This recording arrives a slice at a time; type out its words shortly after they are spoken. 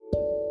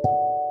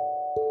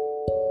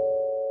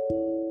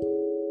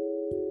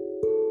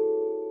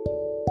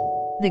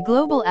The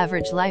global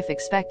average life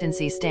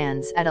expectancy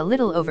stands at a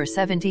little over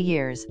 70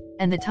 years,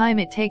 and the time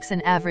it takes an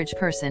average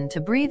person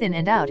to breathe in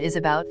and out is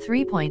about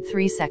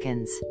 3.3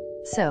 seconds.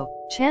 So,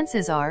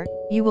 chances are,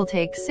 you will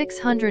take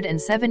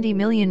 670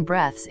 million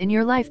breaths in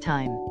your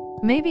lifetime.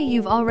 Maybe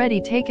you've already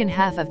taken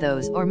half of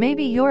those, or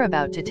maybe you're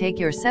about to take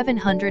your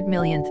 700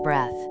 millionth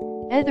breath.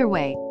 Either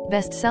way,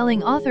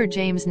 best-selling author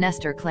James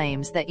Nestor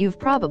claims that you've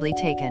probably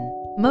taken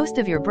most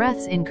of your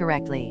breaths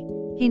incorrectly.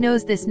 He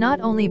knows this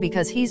not only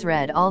because he's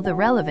read all the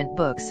relevant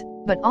books,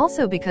 but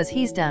also because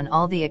he's done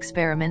all the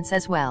experiments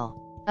as well.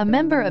 A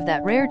member of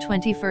that rare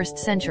 21st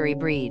century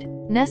breed,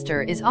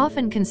 Nestor is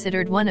often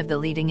considered one of the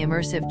leading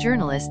immersive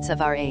journalists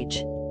of our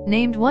age.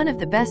 Named one of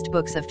the best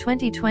books of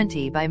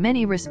 2020 by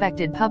many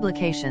respected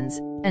publications,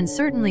 and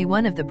certainly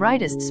one of the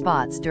brightest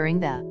spots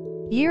during the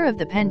year of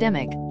the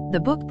pandemic,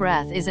 the book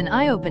Breath is an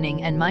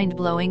eye-opening and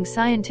mind-blowing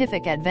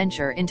scientific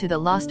adventure into the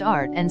lost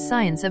art and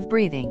science of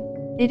breathing.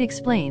 It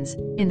explains,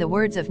 in the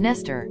words of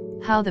Nestor,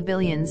 how the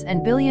billions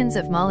and billions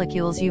of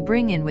molecules you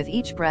bring in with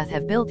each breath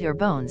have built your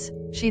bones,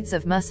 sheaths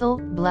of muscle,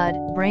 blood,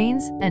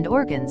 brains, and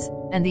organs,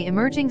 and the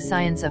emerging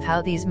science of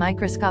how these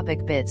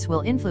microscopic bits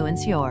will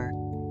influence your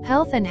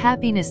health and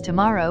happiness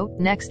tomorrow,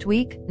 next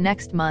week,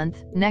 next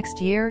month, next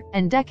year,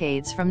 and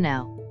decades from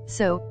now.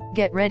 So,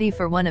 get ready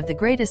for one of the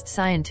greatest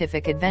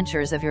scientific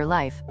adventures of your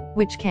life,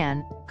 which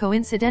can,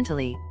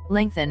 coincidentally,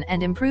 lengthen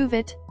and improve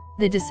it.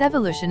 The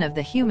disevolution of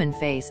the human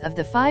face of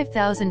the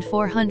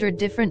 5,400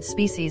 different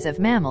species of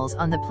mammals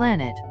on the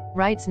planet,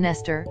 writes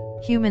Nestor.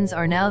 Humans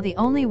are now the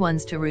only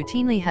ones to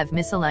routinely have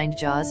misaligned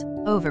jaws,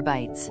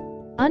 overbites,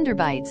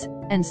 underbites,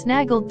 and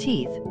snaggled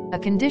teeth, a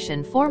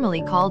condition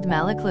formerly called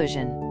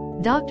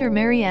malocclusion. Dr.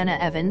 Mariana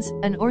Evans,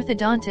 an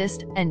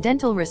orthodontist and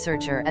dental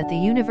researcher at the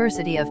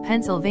University of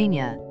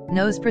Pennsylvania,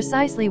 knows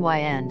precisely why,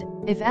 and,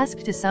 if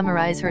asked to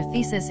summarize her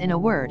thesis in a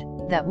word,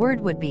 that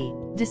word would be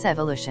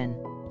disevolution.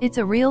 It's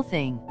a real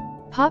thing.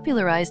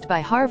 Popularized by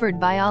Harvard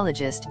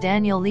biologist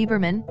Daniel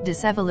Lieberman,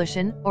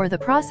 disevolution, or the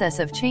process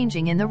of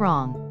changing in the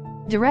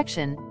wrong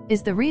direction,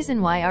 is the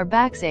reason why our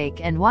backs ache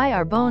and why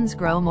our bones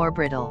grow more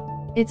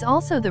brittle. It's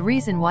also the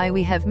reason why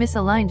we have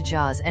misaligned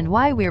jaws and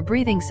why we're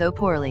breathing so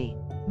poorly.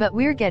 But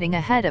we're getting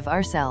ahead of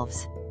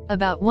ourselves.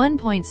 About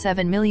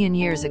 1.7 million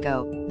years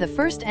ago, the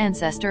first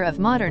ancestor of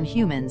modern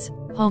humans,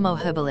 Homo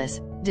habilis,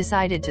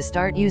 decided to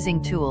start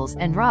using tools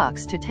and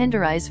rocks to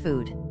tenderize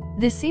food.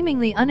 This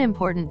seemingly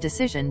unimportant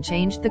decision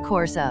changed the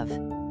course of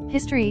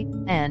history,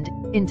 and,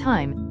 in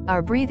time,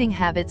 our breathing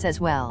habits as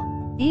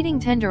well. Eating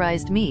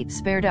tenderized meat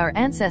spared our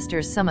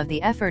ancestors some of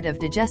the effort of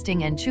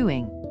digesting and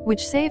chewing,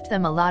 which saved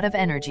them a lot of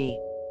energy.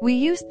 We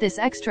used this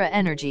extra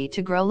energy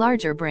to grow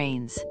larger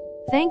brains.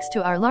 Thanks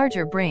to our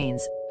larger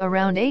brains,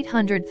 around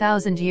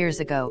 800,000 years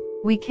ago,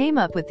 we came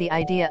up with the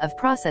idea of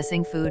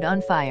processing food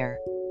on fire.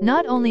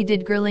 Not only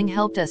did grilling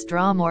help us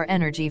draw more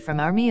energy from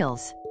our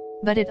meals,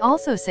 but it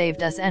also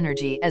saved us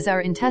energy as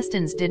our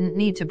intestines didn't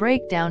need to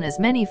break down as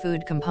many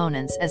food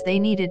components as they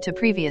needed to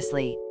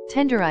previously.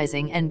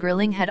 Tenderizing and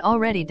grilling had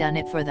already done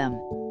it for them.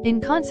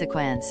 In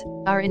consequence,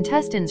 our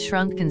intestines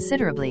shrunk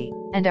considerably,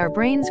 and our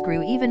brains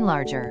grew even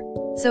larger.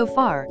 So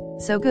far,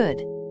 so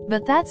good.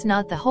 But that's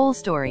not the whole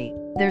story.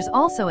 There's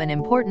also an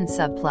important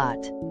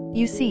subplot.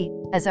 You see,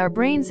 as our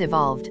brains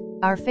evolved,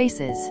 our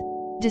faces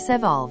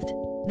disevolved.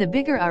 The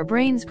bigger our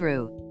brains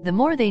grew, the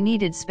more they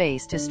needed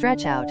space to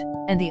stretch out,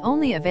 and the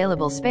only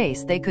available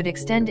space they could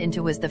extend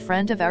into was the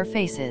front of our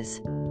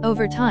faces.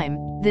 Over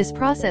time, this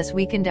process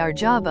weakened our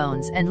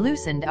jawbones and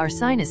loosened our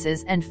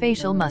sinuses and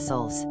facial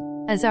muscles.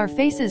 As our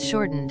faces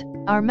shortened,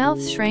 our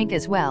mouths shrank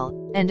as well,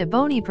 and a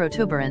bony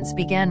protuberance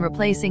began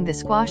replacing the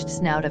squashed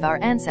snout of our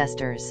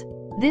ancestors.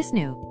 This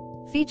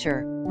new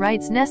feature,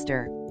 writes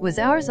Nestor, was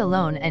ours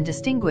alone and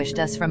distinguished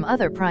us from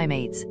other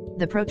primates,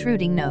 the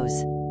protruding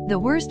nose. The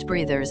worst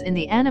breathers in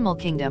the animal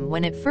kingdom.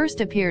 When it first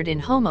appeared in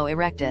Homo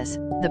erectus,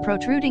 the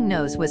protruding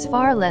nose was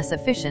far less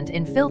efficient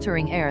in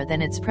filtering air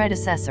than its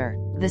predecessor,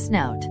 the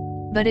snout.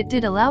 But it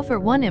did allow for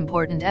one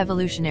important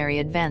evolutionary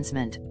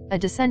advancement, a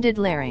descended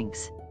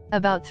larynx.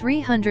 About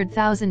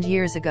 300,000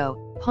 years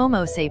ago,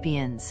 Homo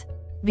sapiens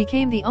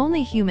became the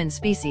only human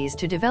species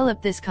to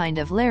develop this kind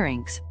of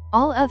larynx.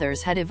 All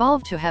others had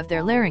evolved to have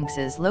their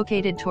larynxes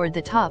located toward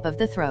the top of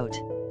the throat.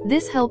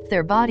 This helped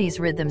their bodies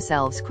rid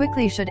themselves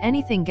quickly should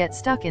anything get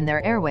stuck in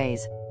their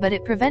airways, but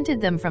it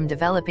prevented them from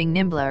developing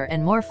nimbler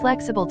and more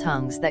flexible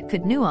tongues that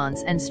could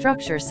nuance and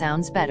structure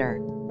sounds better.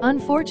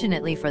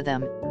 Unfortunately for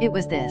them, it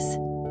was this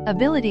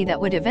ability that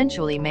would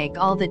eventually make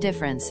all the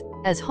difference.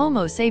 As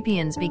Homo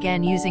sapiens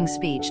began using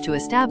speech to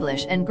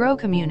establish and grow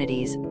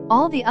communities,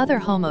 all the other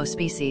Homo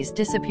species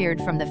disappeared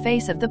from the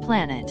face of the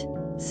planet.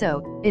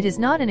 So, it is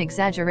not an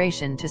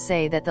exaggeration to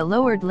say that the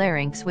lowered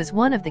larynx was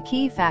one of the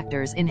key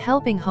factors in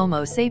helping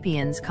Homo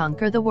sapiens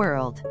conquer the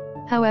world.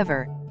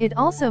 However, it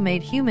also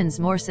made humans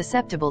more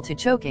susceptible to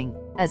choking,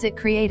 as it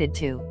created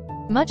too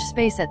much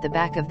space at the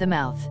back of the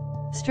mouth.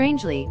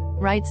 Strangely,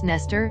 writes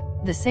Nestor,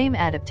 the same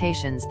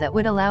adaptations that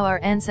would allow our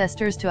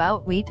ancestors to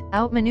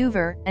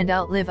outmaneuver, and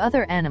outlive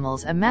other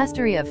animals, a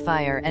mastery of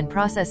fire and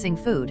processing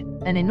food,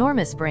 an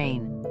enormous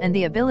brain, and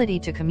the ability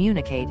to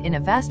communicate in a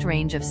vast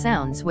range of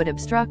sounds would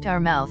obstruct our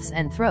mouths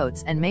and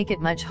throats and make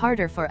it much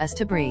harder for us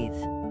to breathe.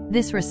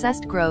 This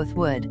recessed growth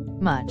would,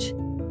 much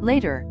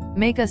later,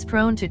 make us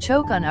prone to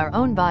choke on our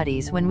own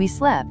bodies when we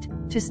slept,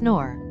 to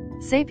snore.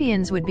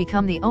 Sapiens would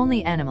become the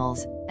only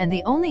animals, and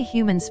the only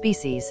human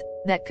species,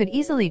 that could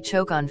easily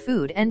choke on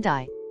food and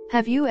die.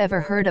 Have you ever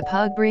heard a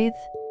pug breathe?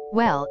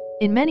 Well,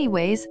 in many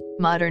ways,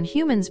 modern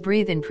humans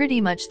breathe in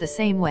pretty much the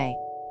same way.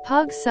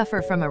 Pugs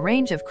suffer from a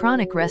range of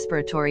chronic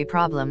respiratory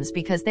problems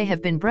because they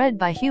have been bred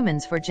by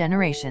humans for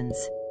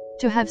generations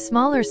to have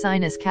smaller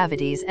sinus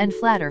cavities and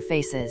flatter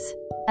faces.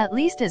 At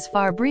least as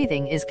far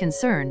breathing is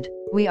concerned,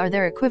 we are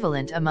their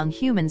equivalent among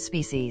human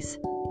species.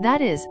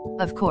 That is,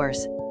 of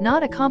course,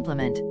 not a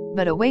compliment,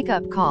 but a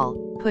wake-up call.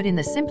 Put in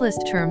the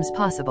simplest terms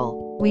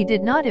possible, we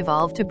did not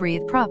evolve to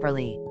breathe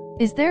properly.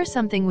 Is there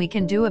something we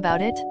can do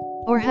about it?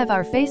 Or have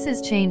our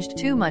faces changed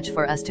too much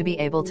for us to be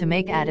able to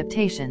make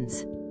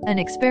adaptations? An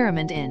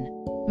experiment in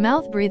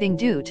mouth breathing.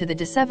 Due to the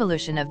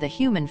disevolution of the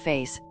human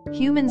face,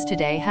 humans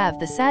today have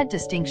the sad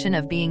distinction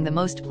of being the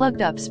most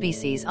plugged up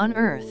species on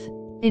Earth.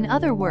 In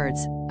other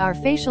words, our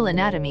facial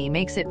anatomy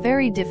makes it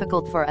very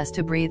difficult for us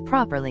to breathe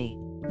properly.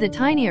 The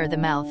tinier the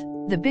mouth,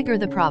 the bigger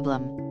the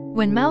problem.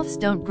 When mouths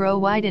don't grow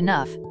wide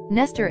enough,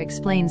 Nestor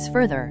explains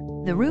further,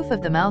 the roof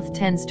of the mouth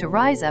tends to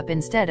rise up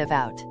instead of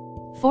out,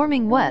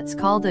 forming what's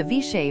called a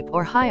V-shape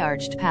or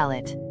high-arched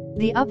palate.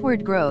 The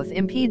upward growth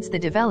impedes the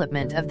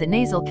development of the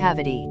nasal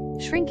cavity,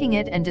 shrinking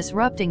it and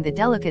disrupting the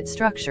delicate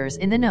structures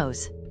in the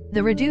nose.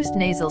 The reduced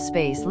nasal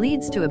space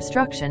leads to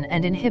obstruction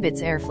and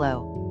inhibits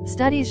airflow.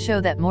 Studies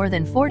show that more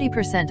than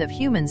 40% of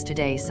humans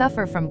today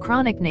suffer from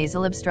chronic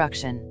nasal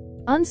obstruction.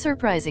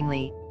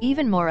 Unsurprisingly,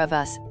 even more of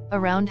us,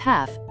 around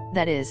half,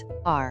 that is,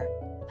 are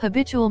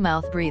habitual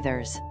mouth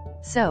breathers.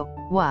 So,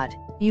 what?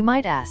 You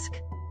might ask.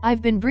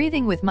 I've been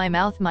breathing with my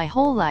mouth my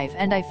whole life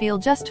and I feel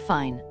just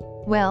fine.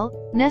 Well,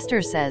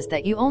 Nestor says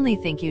that you only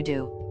think you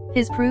do.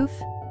 His proof?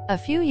 A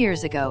few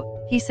years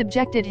ago, he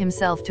subjected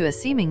himself to a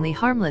seemingly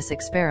harmless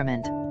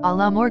experiment, a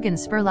la Morgan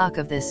Spurlock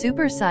of the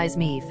Super Size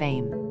Me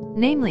fame.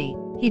 Namely,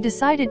 he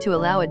decided to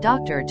allow a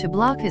doctor to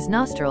block his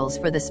nostrils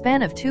for the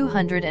span of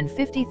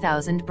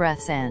 250,000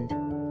 breaths and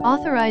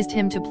authorized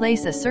him to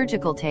place a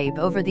surgical tape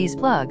over these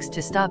plugs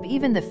to stop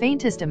even the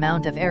faintest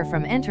amount of air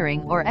from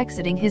entering or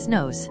exiting his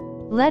nose.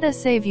 Let us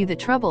save you the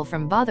trouble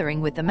from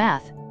bothering with the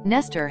math.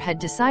 Nestor had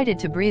decided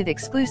to breathe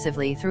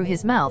exclusively through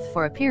his mouth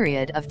for a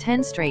period of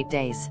 10 straight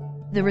days.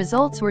 The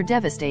results were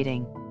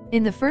devastating.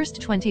 In the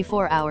first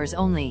 24 hours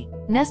only,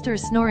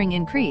 Nestor's snoring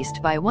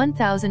increased by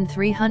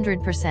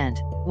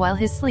 1,300%, while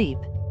his sleep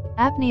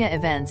apnea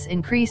events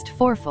increased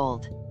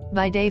fourfold.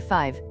 By day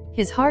 5,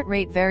 his heart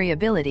rate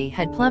variability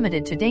had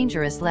plummeted to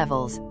dangerous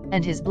levels,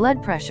 and his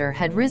blood pressure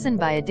had risen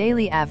by a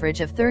daily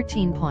average of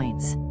 13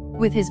 points.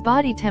 With his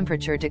body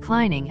temperature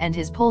declining and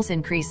his pulse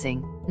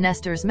increasing,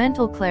 Nestor's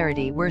mental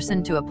clarity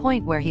worsened to a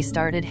point where he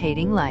started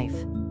hating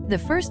life. The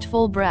first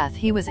full breath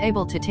he was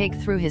able to take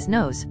through his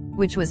nose,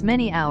 which was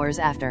many hours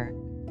after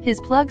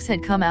his plugs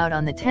had come out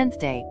on the 10th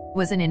day,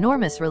 was an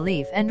enormous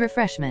relief and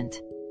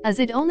refreshment. As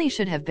it only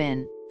should have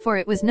been, for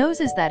it was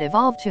noses that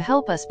evolved to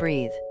help us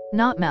breathe,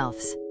 not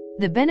mouths.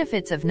 The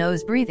benefits of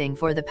nose breathing.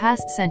 For the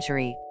past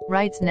century,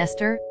 writes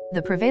Nestor,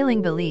 the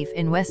prevailing belief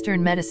in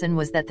Western medicine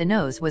was that the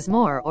nose was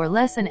more or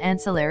less an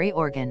ancillary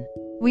organ.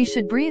 We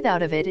should breathe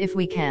out of it if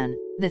we can,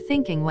 the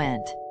thinking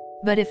went.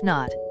 But if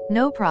not,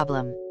 no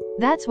problem.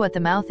 That's what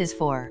the mouth is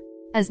for.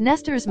 As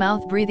Nestor's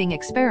mouth breathing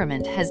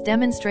experiment has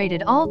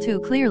demonstrated all too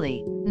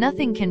clearly,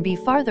 nothing can be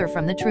farther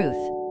from the truth.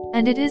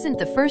 And it isn't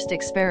the first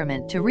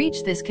experiment to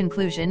reach this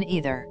conclusion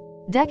either.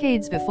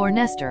 Decades before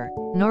Nestor,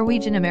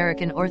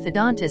 Norwegian-American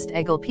orthodontist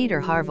Egil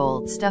Peter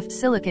Harvold stuffed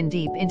silicone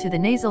deep into the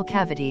nasal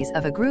cavities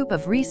of a group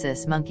of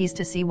rhesus monkeys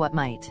to see what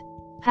might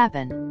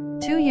happen.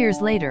 2 years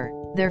later,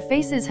 their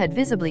faces had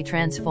visibly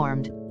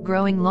transformed,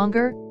 growing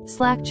longer,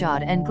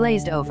 slack-jawed and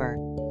glazed over.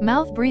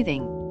 Mouth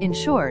breathing, in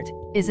short,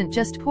 isn't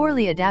just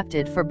poorly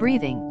adapted for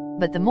breathing,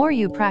 but the more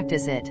you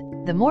practice it,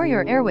 the more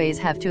your airways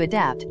have to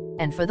adapt,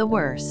 and for the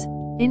worse.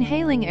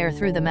 Inhaling air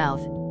through the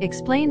mouth,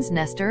 explains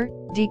Nestor,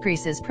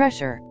 decreases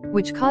pressure,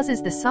 which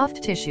causes the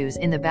soft tissues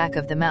in the back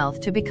of the mouth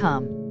to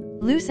become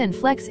loose and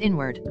flex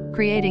inward,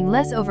 creating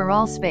less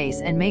overall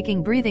space and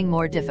making breathing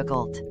more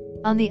difficult.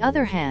 On the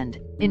other hand,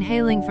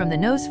 inhaling from the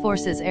nose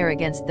forces air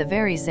against the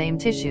very same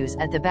tissues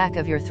at the back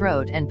of your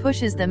throat and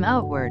pushes them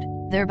outward,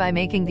 thereby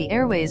making the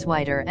airways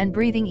wider and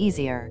breathing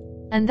easier.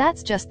 And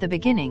that's just the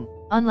beginning.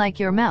 Unlike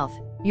your mouth,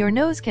 your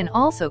nose can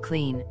also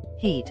clean,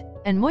 heat,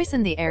 and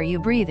moisten the air you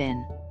breathe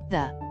in.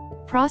 The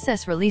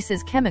process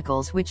releases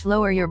chemicals which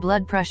lower your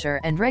blood pressure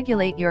and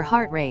regulate your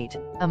heart rate,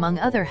 among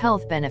other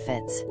health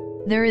benefits.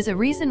 There is a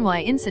reason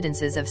why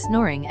incidences of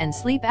snoring and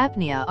sleep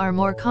apnea are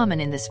more common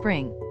in the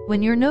spring.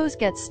 When your nose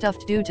gets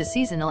stuffed due to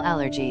seasonal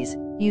allergies,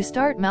 you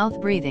start mouth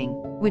breathing,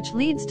 which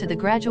leads to the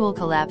gradual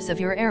collapse of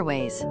your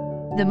airways.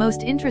 The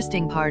most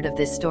interesting part of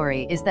this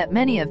story is that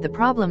many of the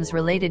problems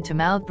related to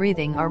mouth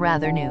breathing are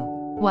rather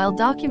new. While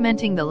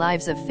documenting the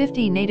lives of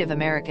 50 Native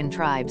American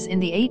tribes in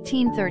the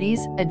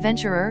 1830s,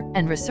 adventurer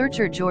and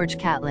researcher George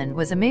Catlin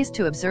was amazed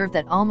to observe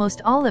that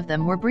almost all of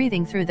them were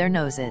breathing through their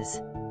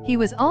noses. He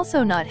was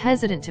also not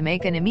hesitant to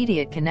make an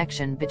immediate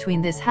connection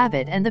between this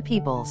habit and the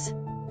people's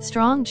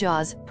strong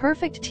jaws,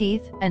 perfect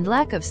teeth, and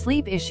lack of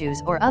sleep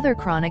issues or other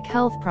chronic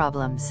health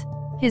problems.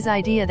 His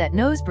idea that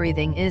nose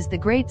breathing is the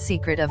great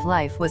secret of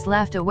life was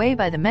laughed away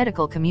by the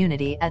medical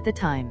community at the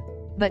time.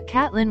 But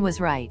Catlin was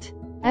right.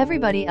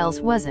 Everybody else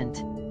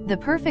wasn't. The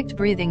perfect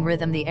breathing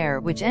rhythm, the air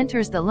which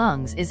enters the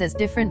lungs is as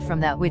different from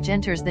that which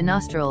enters the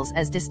nostrils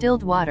as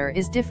distilled water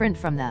is different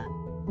from the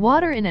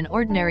water in an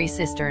ordinary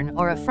cistern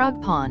or a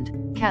frog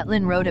pond,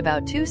 Catlin wrote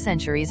about 2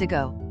 centuries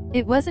ago.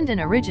 It wasn't an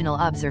original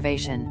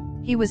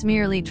observation. He was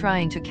merely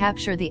trying to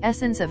capture the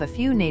essence of a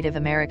few Native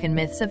American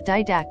myths of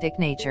didactic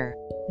nature.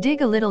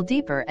 Dig a little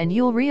deeper and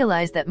you'll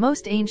realize that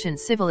most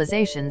ancient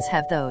civilizations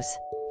have those.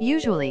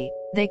 Usually,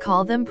 they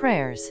call them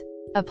prayers.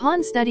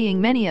 Upon studying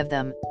many of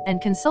them,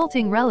 and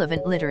consulting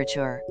relevant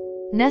literature,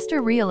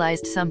 Nestor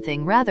realized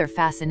something rather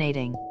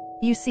fascinating.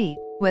 You see,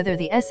 whether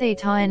the Sa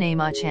Ta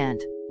Nama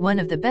chant, one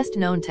of the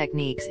best-known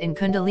techniques in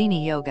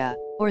Kundalini Yoga,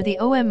 or the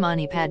Om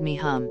Mani Padme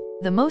Hum,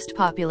 the most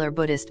popular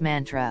Buddhist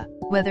mantra,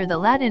 whether the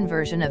Latin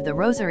version of the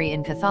Rosary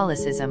in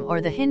Catholicism or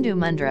the Hindu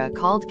mantra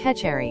called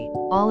Kechari,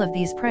 all of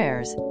these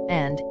prayers,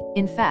 and,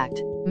 in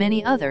fact,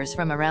 many others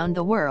from around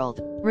the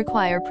world,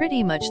 require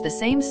pretty much the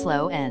same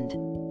slow and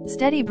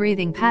steady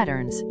breathing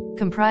patterns,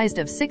 comprised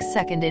of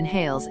 6-second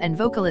inhales and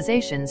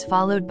vocalizations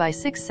followed by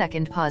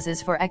 6-second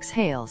pauses for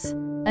exhales.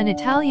 An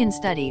Italian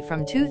study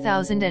from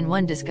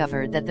 2001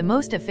 discovered that the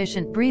most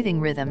efficient breathing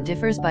rhythm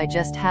differs by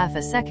just half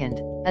a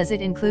second, as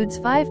it includes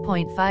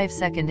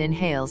 5.5-second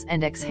inhales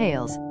and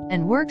exhales,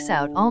 and works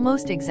out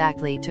almost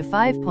exactly to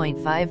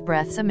 5.5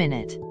 breaths a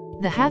minute.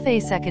 The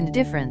half-a-second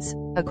difference,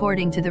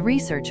 according to the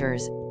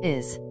researchers,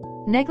 is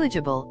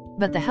negligible,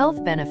 but the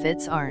health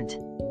benefits aren't.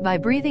 By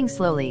breathing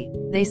slowly,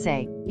 they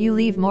say, you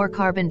leave more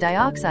carbon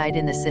dioxide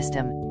in the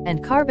system,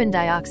 and carbon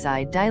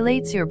dioxide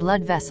dilates your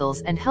blood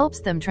vessels and helps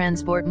them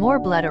transport more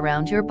blood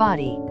around your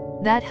body.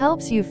 That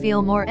helps you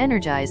feel more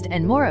energized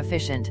and more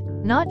efficient,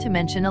 not to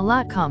mention a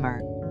lot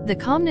calmer. The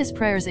calmness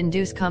prayers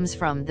induce comes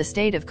from the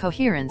state of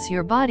coherence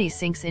your body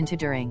sinks into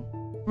during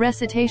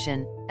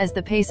recitation, as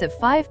the pace of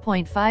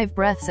 5.5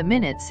 breaths a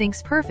minute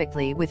syncs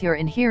perfectly with your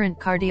inherent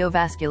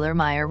cardiovascular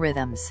Meyer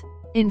rhythms.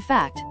 In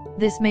fact,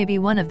 this may be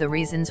one of the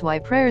reasons why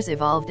prayers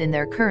evolved in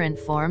their current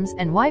forms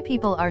and why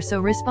people are so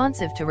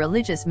responsive to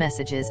religious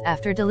messages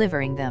after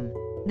delivering them.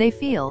 They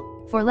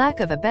feel, for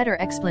lack of a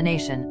better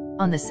explanation,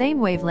 on the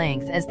same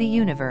wavelength as the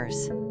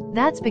universe.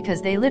 That's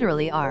because they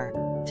literally are.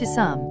 To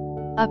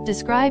sum up,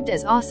 described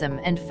as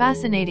awesome and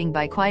fascinating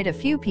by quite a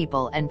few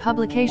people and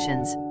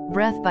publications,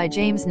 Breath by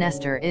James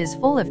Nestor is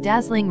full of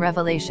dazzling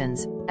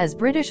revelations, as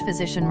British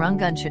physician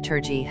Rangan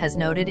Chatterjee has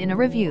noted in a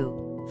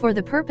review. For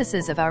the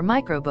purposes of our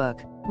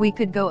microbook, we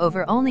could go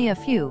over only a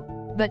few,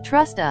 but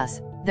trust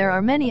us, there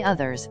are many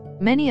others,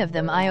 many of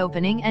them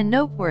eye-opening and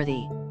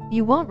noteworthy.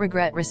 You won't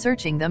regret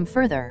researching them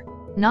further.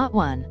 Not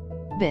one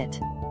bit.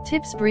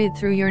 Tips: breathe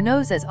through your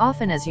nose as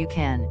often as you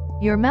can.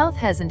 Your mouth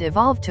hasn't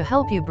evolved to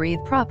help you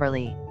breathe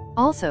properly.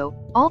 Also,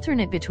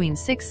 alternate between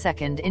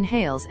 6-second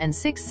inhales and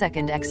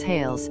 6-second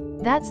exhales.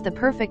 That's the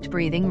perfect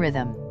breathing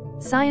rhythm.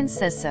 Science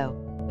says so.